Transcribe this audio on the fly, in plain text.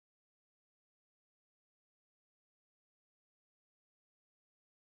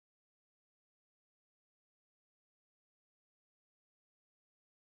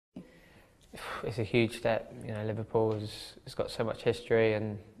it's a huge step. You know, Liverpool has got so much history,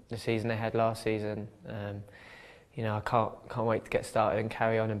 and the season they had last season. You know, I can't wait to get started and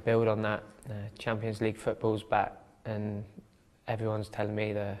carry on and build on that. Champions League football's back, and everyone's telling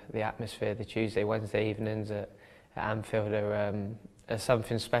me the atmosphere, the Tuesday, Wednesday evenings at Anfield are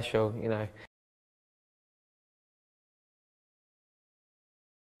something special. You know.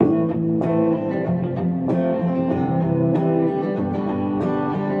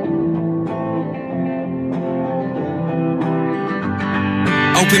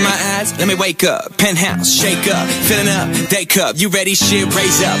 Open my eyes, let me wake up. Penthouse, shake up, filling up, day cup. You ready? Shit,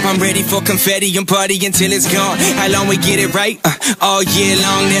 raise up. I'm ready for confetti and party until it's gone. How long we get it right? All year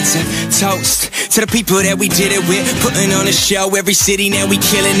long. That's a toast to the people that we did it with. Putting on a show, every city now we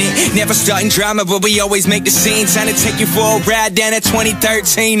killing it. Never starting drama, but we always make the scene. Time to take you for a ride down at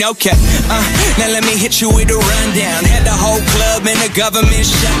 2013. Okay, now let me hit you with a rundown. Had the whole club and the government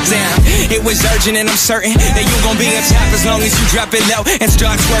shut down. It was urgent, and I'm certain that you gon' be on top as long as you drop it low and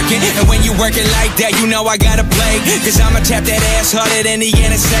start twerking. And when you work it like that, you know I gotta play, cause I'ma tap that ass harder than the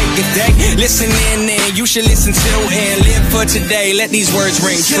NSA. If they listen in, then you should listen to and live for today. Let these words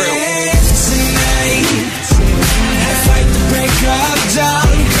ring true. Tonight, fight the break of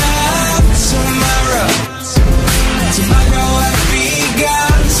dawn. Come tomorrow, tomorrow I'll be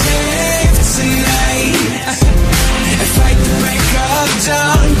gone. Tonight, fight the break of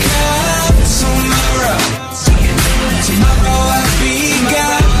dawn. Come tomorrow, tomorrow I'll be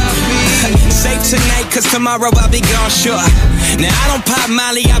gone. Save tonight, cause tomorrow I'll be gone, sure. Now I don't pop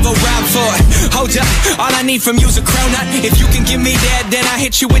Molly, I go rob for it. Hold up, all I need from you's a cronut. If you can give me that, then I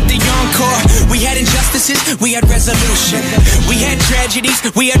hit you with the encore. We had injustices, we had resolution. We had tragedies,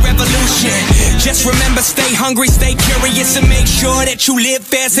 we had revolution. Just remember, stay hungry, stay curious, and make sure that you live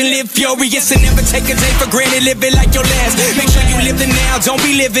fast and live furious. And never take a day for granted, live it like your last. Make sure you live the now, don't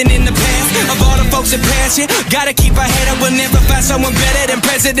be living in the past. Of all the folks that pass it, gotta keep our head up. We'll never find someone better than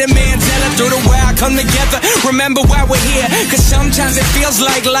President Mandela. Through the world come together, remember why we're here. Cause sometimes it feels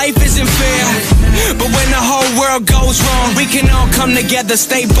like life isn't fair, but when the whole world goes wrong, we can all come together,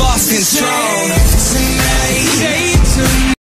 stay Boston strong. Tonight,